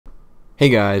Hey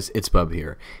guys, it's Bub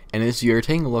here, and this year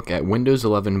taking a look at Windows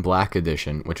 11 Black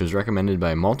Edition, which was recommended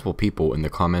by multiple people in the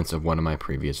comments of one of my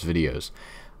previous videos.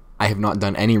 I have not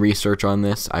done any research on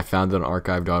this. I found it on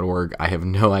archive.org. I have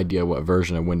no idea what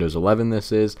version of Windows 11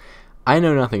 this is. I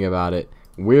know nothing about it.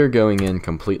 We're going in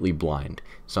completely blind,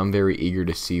 so I'm very eager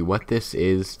to see what this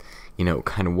is,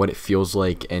 kind of what it feels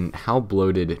like, and how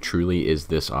bloated truly is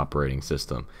this operating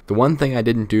system. The one thing I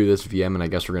didn't do this VM, and I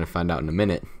guess we're going to find out in a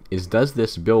minute, is does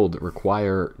this build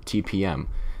require TPM?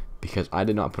 Because I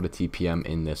did not put a TPM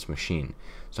in this machine.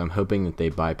 So I'm hoping that they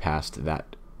bypassed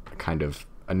that kind of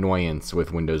annoyance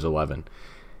with Windows 11.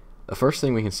 The first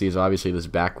thing we can see is obviously this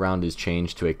background is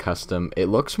changed to a custom. It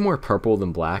looks more purple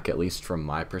than black, at least from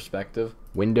my perspective.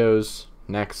 Windows,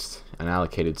 next,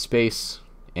 unallocated space,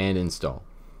 and install.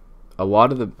 A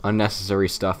lot of the unnecessary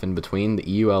stuff in between, the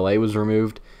EULA was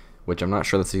removed, which I'm not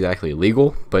sure that's exactly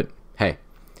legal, but hey,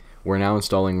 we're now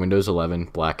installing Windows 11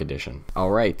 Black Edition.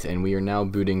 Alright, and we are now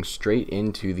booting straight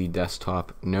into the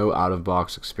desktop, no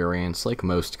out-of-box experience like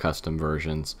most custom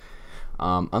versions.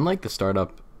 Unlike the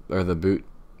startup, or the boot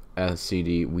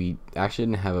CD, we actually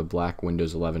didn't have a black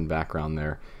Windows 11 background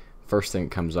there. First thing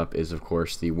that comes up is, of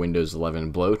course, the Windows 11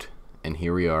 bloat, and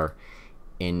here we are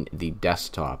in the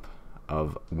desktop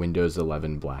of Windows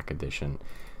 11 Black Edition.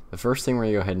 The first thing we're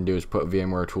going to go ahead and do is put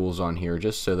VMware Tools on here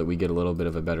just so that we get a little bit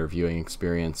of a better viewing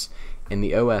experience, and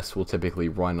the OS will typically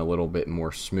run a little bit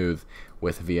more smooth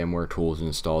with VMware Tools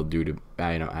installed due to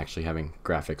actually having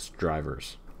graphics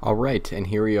drivers. Alright, and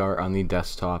here we are on the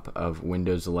desktop of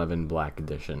Windows 11 Black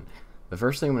Edition. The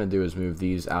first thing I'm going to do is move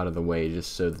these out of the way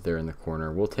just so that they're in the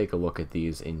corner. We'll take a look at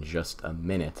these in just a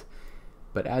minute,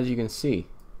 but as you can see,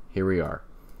 here we are.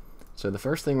 So the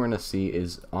first thing we're going to see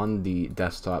is on the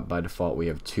desktop by default we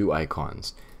have two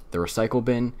icons, the recycle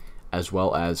bin as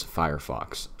well as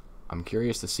Firefox. I'm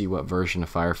curious to see what version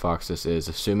of Firefox this is,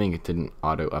 assuming it didn't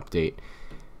auto update,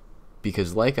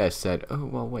 because like I said, oh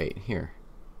well wait, here.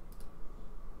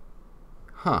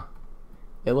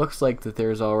 It looks like that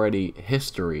there's already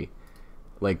history,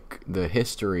 like the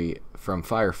history from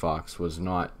Firefox was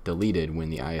not deleted when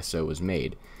the ISO was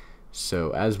made.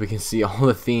 So as we can see, all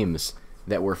the themes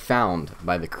that were found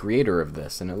by the creator of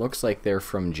this, and it looks like they're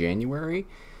from January,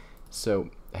 so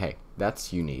hey,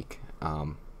 that's unique.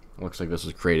 Looks like this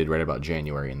was created right about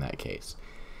January in that case.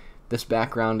 This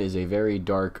background is a very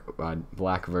dark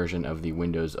black version of the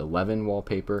Windows 11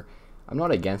 wallpaper. I'm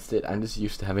not against it, I'm just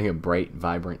used to having a bright,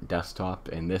 vibrant desktop,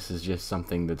 and this is just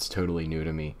something that's totally new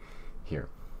to me here.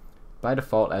 By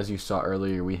default, as you saw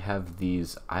earlier, we have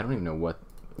these, I don't even know what,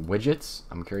 widgets?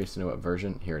 I'm curious to know what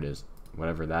version. Here it is,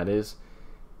 whatever that is.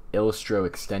 Illustro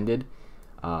Extended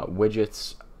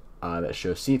widgets that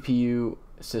show CPU,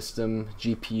 system,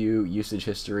 GPU, usage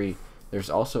history. There's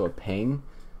also a ping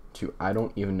to, I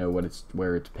don't even know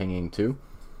where it's pinging to,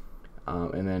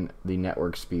 and then the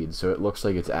network speed. So it looks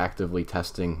like it's actively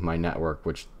testing my network,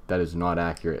 which that is not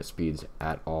accurate speeds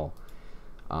at all.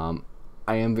 I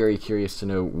am very curious to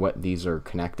know what these are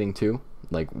connecting to,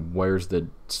 like where's the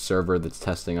server that's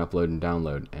testing upload and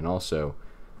download, and also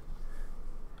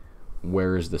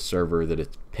where is the server that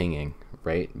it's pinging,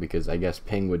 right? Because I guess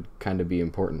ping would kind of be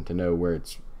important to know where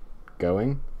it's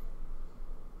going.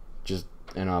 Just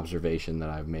an observation that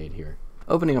I've made here.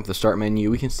 Opening up the start menu,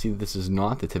 we can see this is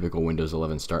not the typical Windows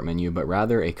 11 start menu, but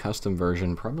rather a custom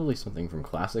version, probably something from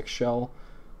Classic Shell.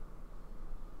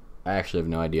 I actually have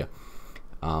no idea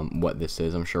what this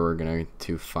is. I'm sure we're going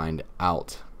to find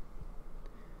out.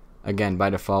 Again, by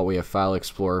default, we have File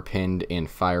Explorer pinned in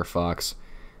Firefox.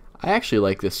 I actually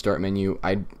like this start menu.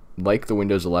 I like the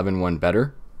Windows 11 one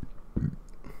better,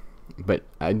 but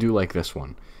I do like this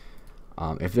one.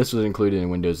 If this was included in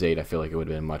Windows 8, I feel like it would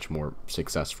have been much more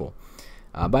successful.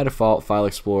 By default, File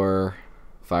Explorer,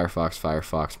 Firefox,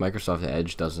 Microsoft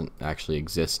Edge doesn't actually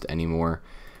exist anymore.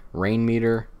 Rain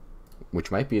meter,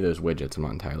 which might be those widgets, I'm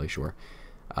not entirely sure.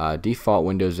 Default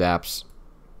Windows apps,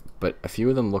 but a few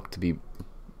of them look to be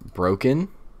broken.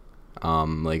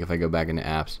 Like if I go back into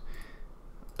apps,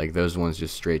 like those ones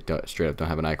just straight up don't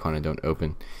have an icon and don't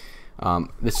open.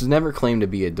 This is never claimed to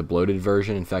be a debloated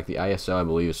version. In fact, the ISO I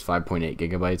believe is 5.8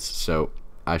 gigabytes, so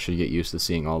I should get used to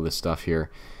seeing all this stuff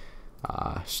here.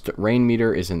 Rain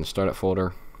meter is in the startup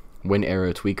folder.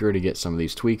 WinArrow tweaker to get some of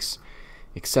these tweaks.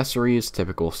 Accessories,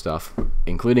 typical stuff,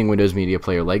 including Windows Media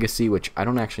Player Legacy, which I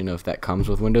don't actually know if that comes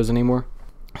with Windows anymore.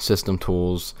 System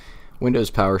tools,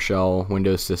 Windows PowerShell,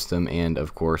 Windows System, and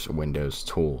of course Windows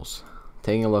Tools.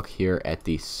 Taking a look here at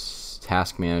the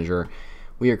task manager,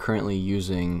 we are currently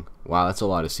using, wow, that's a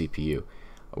lot of CPU.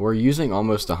 We're using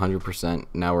almost 100%.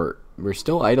 Now we're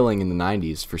still idling in the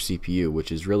 90s for CPU,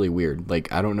 which is really weird.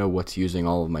 Like, I don't know what's using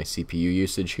all of my CPU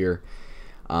usage here.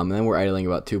 And then we're idling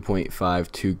about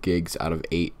 2.52 gigs out of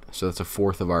 8, so that's a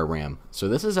fourth of our RAM. So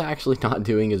this is actually not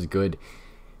doing as good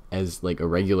as like a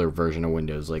regular version of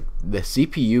Windows. Like the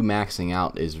CPU maxing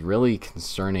out is really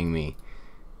concerning me,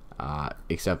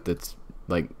 except it's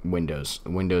like Windows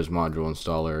module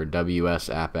installer, WS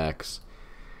AppX.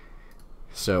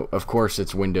 So of course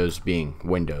it's Windows being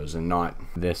Windows and not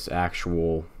this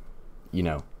actual,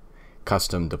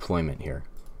 custom deployment here.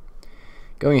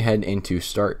 Going ahead into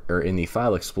in the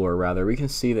File Explorer rather, we can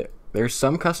see that there's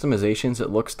some customizations that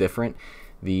looks different.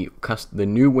 The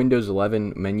new Windows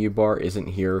 11 menu bar isn't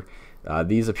here.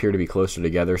 These appear to be closer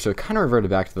together, so it kind of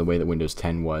reverted back to the way that Windows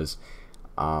 10 was.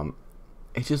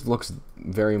 It just looks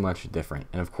very much different,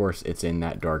 and of course it's in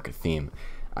that dark theme.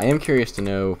 I am curious to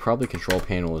know, probably Control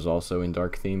Panel is also in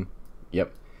dark theme.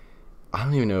 Yep. I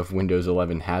don't even know if Windows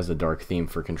 11 has a dark theme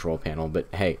for Control Panel, but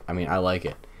hey, I mean, I like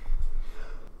it.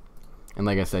 And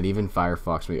like I said, even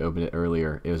Firefox, when we opened it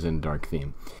earlier, it was in dark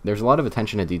theme. There's a lot of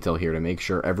attention to detail here to make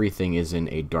sure everything is in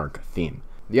a dark theme.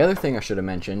 The other thing I should have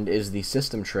mentioned is the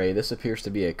system tray. This appears to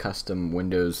be a custom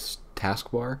Windows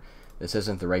taskbar. This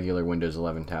isn't the regular Windows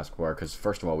 11 taskbar, because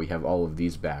first of all, we have all of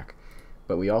these back.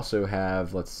 But we also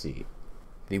have, let's see,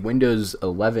 the Windows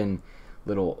 11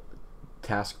 little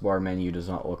taskbar menu does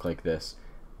not look like this.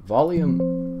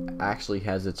 Volume actually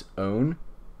has its own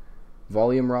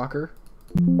volume rocker,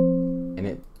 and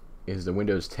it is the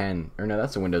Windows 10, or no,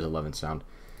 that's the Windows 11 sound.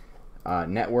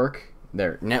 Network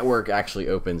actually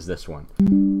opens this one,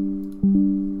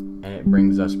 and it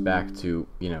brings us back to,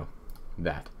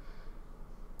 that.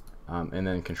 And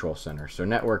then Control Center. So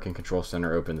Network and Control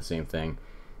Center open the same thing.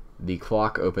 The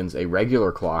clock opens a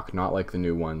regular clock, not like the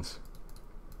new ones.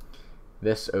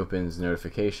 This opens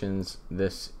notifications.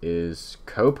 This is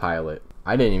Copilot.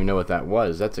 I didn't even know what that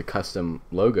was. That's a custom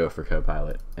logo for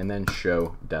Copilot. And then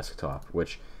Show Desktop,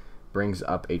 which brings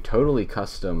up a totally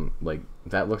custom,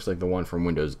 that looks like the one from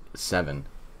Windows 7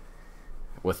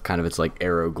 with kind of its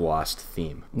arrow glossed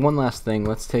theme. One last thing,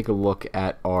 let's take a look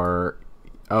at our,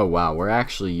 oh wow, we're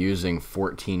actually using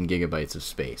 14 gigabytes of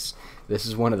space. This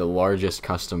is one of the largest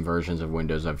custom versions of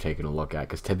Windows I've taken a look at,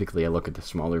 because typically I look at the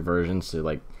smaller versions,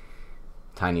 so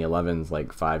tiny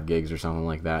 11s, 5 gigs or something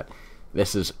like that.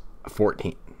 This is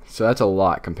 14, so that's a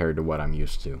lot compared to what I'm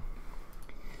used to.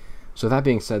 So that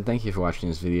being said, thank you for watching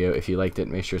this video. If you liked it,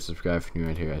 make sure to subscribe for new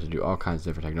around here as I do all kinds of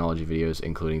different technology videos,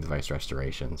 including device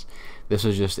restorations. This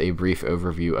was just a brief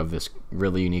overview of this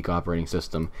really unique operating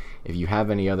system. If you have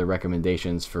any other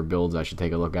recommendations for builds I should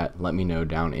take a look at, let me know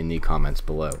down in the comments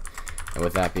below. And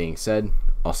with that being said,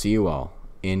 I'll see you all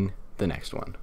in the next one.